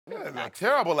a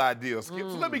terrible idea, Skip.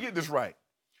 So let me get this right.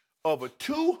 Of a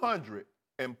 200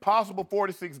 and possible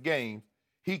 46 games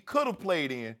he could have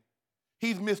played in,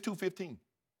 he's missed 215.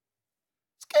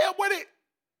 Skip with it.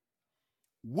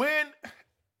 When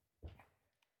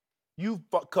you've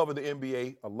covered the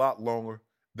NBA a lot longer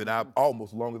than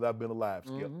almost long as I've been alive,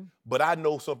 Skip. But I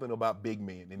know something about big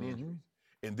men and injuries.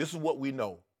 And this is what we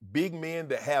know. Big men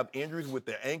that have injuries with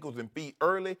their ankles and feet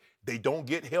early, they don't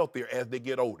get healthier as they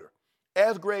get older.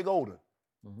 Ask Greg Oden,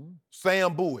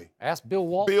 Sam Bowie. Ask Bill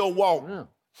Walton. Bill Walton.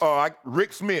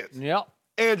 Rick Smith. Yep.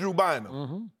 Andrew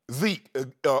Bynum. Zeke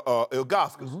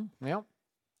Ilgauskas. Yep.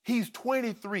 He's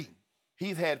 23.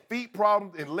 He's had feet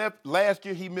problems and last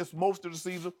year he missed most of the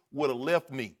season with a left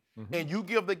knee. And you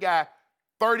give the guy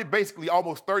basically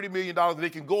almost $30 million, they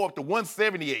can go up to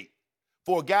 178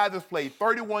 for a guy that's played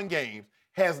 31 games,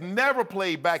 has never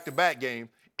played back-to-back games,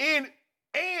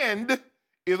 and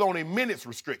is on a minutes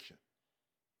restriction.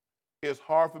 It's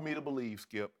hard for me to believe,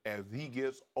 Skip, as he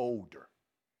gets older,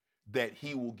 that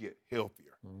he will get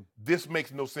healthier. This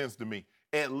makes no sense to me.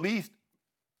 At least,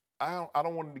 I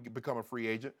don't want him to become a free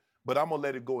agent, but I'm gonna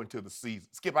let it go into the season.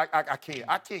 Skip, I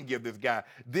can't give this guy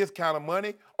this kind of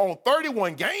money on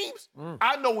 31 games.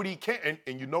 I know what he can,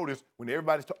 and you notice when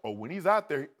everybody's talking, when he's out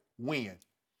there, win.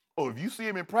 If you see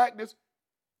him in practice,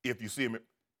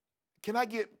 can I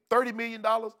get $30 million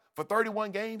for 31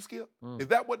 games, Skip? Is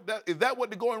that what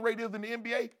the going rate is in the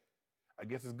NBA? I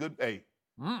guess it's good. Hey,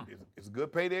 it's a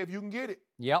good payday if you can get it.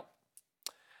 Yep.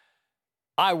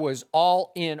 I was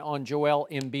all in on Joel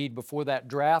Embiid before that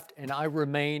draft, and I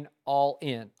remain all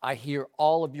in. I hear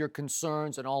all of your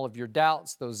concerns and all of your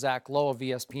doubts. Though Zach Lowe of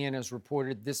ESPN has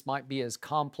reported this might be as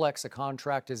complex a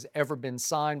contract as ever been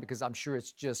signed, because I'm sure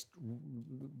it's just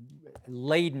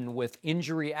laden with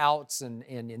injury outs and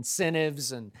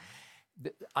incentives, and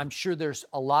I'm sure there's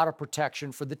a lot of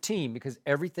protection for the team, because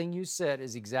everything you said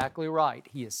is exactly right.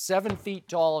 He is 7 feet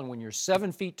tall, and when you're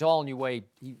 7 feet tall and you weigh,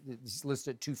 he's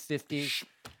listed at 250,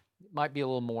 might be a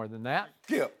little more than that.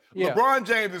 Yeah. LeBron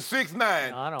James is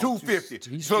 6'9", 250.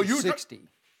 He's 260.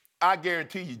 I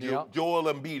guarantee you,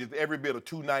 Joel Embiid is every bit of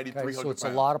 290, 300 So it's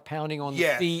pounds. a lot of pounding on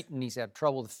the feet, and he's had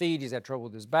trouble with the feet. He's had trouble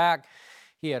with his back.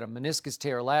 He had a meniscus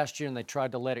tear last year, and they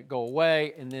tried to let it go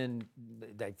away, and then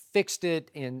they fixed it,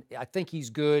 and I think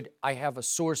he's good. I have a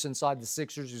source inside the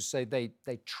Sixers who say they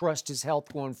trust his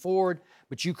health going forward,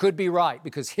 but you could be right,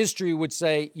 because history would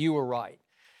say you were right.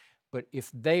 But if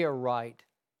they are right,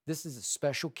 this is a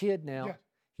special kid now. Yeah.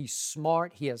 He's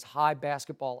smart. He has high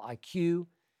basketball IQ,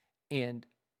 and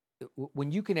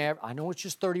when you can have, I know it's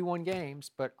just 31 games,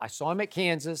 but I saw him at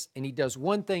Kansas, and he does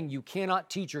one thing you cannot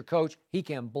teach your coach. He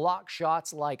can block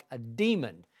shots like a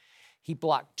demon. He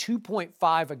blocked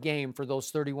 2.5 a game for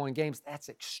those 31 games. That's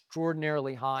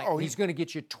extraordinarily high. He's going to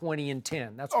get you 20 and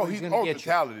 10. That's what he's going to get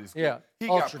you. Talented. Yeah, he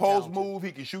got post move.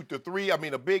 He can shoot the three. I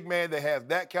mean, a big man that has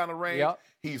that kind of range.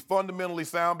 He's fundamentally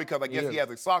sound because I guess he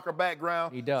has a soccer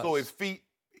background. He does. So his feet,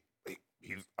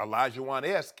 he's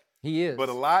Elijah-Wan-esque. He is. But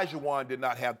Elijah-Wan did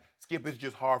not have. Skip, it's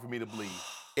just hard for me to believe.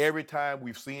 Every time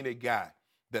we've seen a guy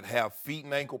that have feet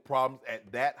and ankle problems at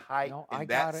that height and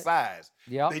that size,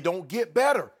 they don't get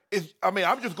better.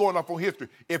 I'm just going off on history.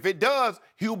 If it does,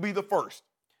 he'll be the first.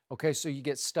 Okay, so you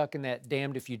get stuck in that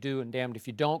damned if you do and damned if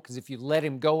you don't, because if you let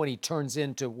him go and he turns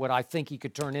into what I think he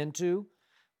could turn into,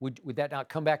 would that not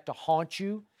come back to haunt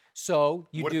you? So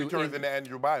you What if he turns into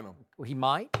Andrew Bynum? He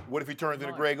might. What if he turns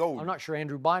into Greg Oden? I'm not sure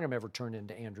Andrew Bynum ever turned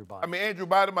into Andrew Bynum. I mean, Andrew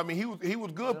Bynum, he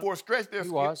was good for a stretch there. He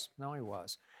was. No, he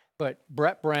was. But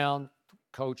Brett Brown,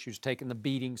 coach who's taken the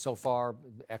beating so far,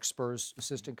 ex-Spurs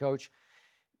assistant coach,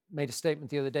 made a statement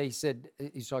the other day. He said,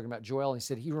 he's talking about Joel, and he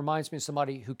said, he reminds me of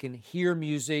somebody who can hear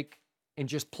music and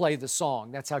just play the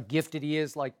song. That's how gifted he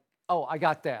is. Like, oh, I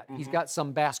got that. He's got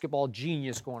some basketball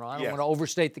genius going on. I don't want to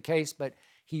overstate the case, but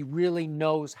he really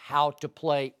knows how to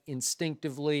play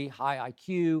instinctively, high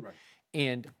IQ,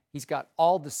 and he's got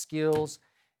all the skills.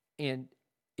 And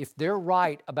if they're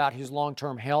right about his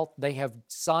long-term health, they have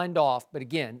signed off. But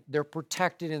again, they're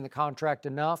protected in the contract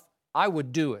enough. I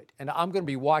would do it. And I'm going to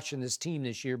be watching this team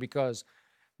this year, because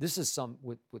this is some,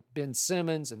 with Ben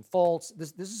Simmons and Fultz,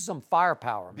 this is some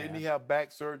firepower, man. Didn't he have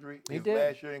back surgery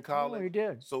last year in college? Oh, he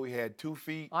did. So he had 2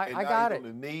 feet I and got now it.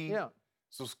 he's on the knee. Yeah.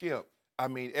 So Skip, I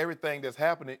mean, everything that's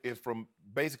happening is from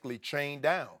basically chained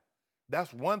down.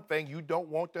 That's one thing you don't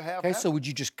want to have happen. So would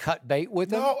you just cut bait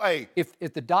with him? No, hey.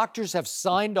 If the doctors have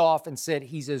signed off and said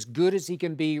he's as good as he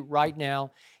can be right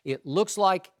now, it looks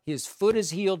like his foot is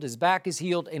healed, his back is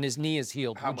healed, and his knee is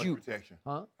healed. How much protection?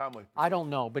 Huh? How much protection? I don't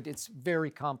know, but it's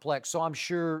very complex. So I'm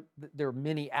sure there are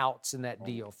many outs in that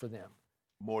deal for them.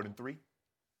 More than 3?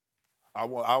 I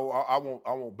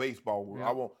want baseball. Yeah.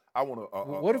 I want a.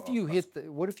 What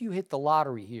if you hit the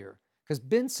lottery here? Because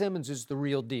Ben Simmons is the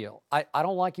real deal. I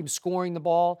don't like him scoring the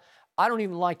ball. I don't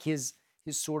even like his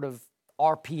sort of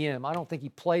RPM. I don't think he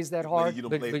plays that hard.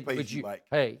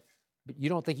 But you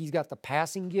don't think he's got the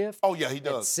passing gift? Oh yeah, he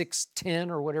does. At 6'10"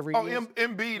 or whatever he is.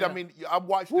 Embiid. Yeah. I mean, I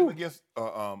watched him against.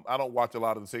 I don't watch a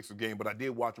lot of the Sixers game, but I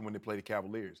did watch him when they played the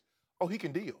Cavaliers. Oh, he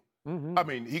can deal. Mm-hmm. I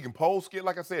mean, he can pole skate,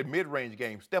 like I said, mid-range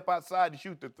game, step outside to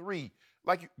shoot the three,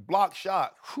 like block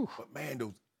shot. But man,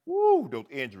 those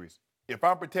injuries. If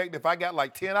I'm protected, if I got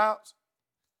like 10 outs,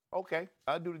 okay,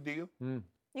 I'll do the deal. You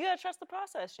gotta trust the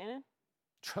process, Shannon.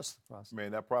 Trust the process.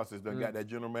 Man, that process done got that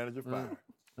general manager fired.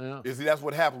 Yeah. You see, that's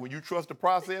what happens when you trust the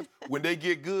process. When they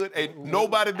get good, and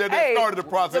nobody that started the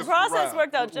process. The process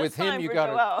worked out just with him, fine for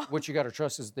Joel. what you got to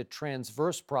trust is the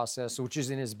transverse process, which is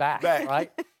in his back.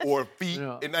 Right? Or feet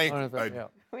and ankles.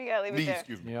 We gotta leave it there.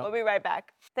 Excuse me. We'll be right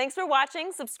back. Thanks for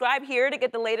watching. Subscribe here to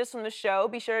get the latest from the show.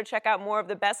 Be sure to check out more of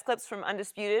the best clips from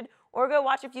Undisputed, or go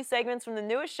watch a few segments from the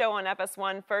newest show on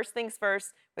FS1, First Things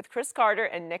First, with Chris Carter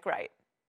and Nick Wright.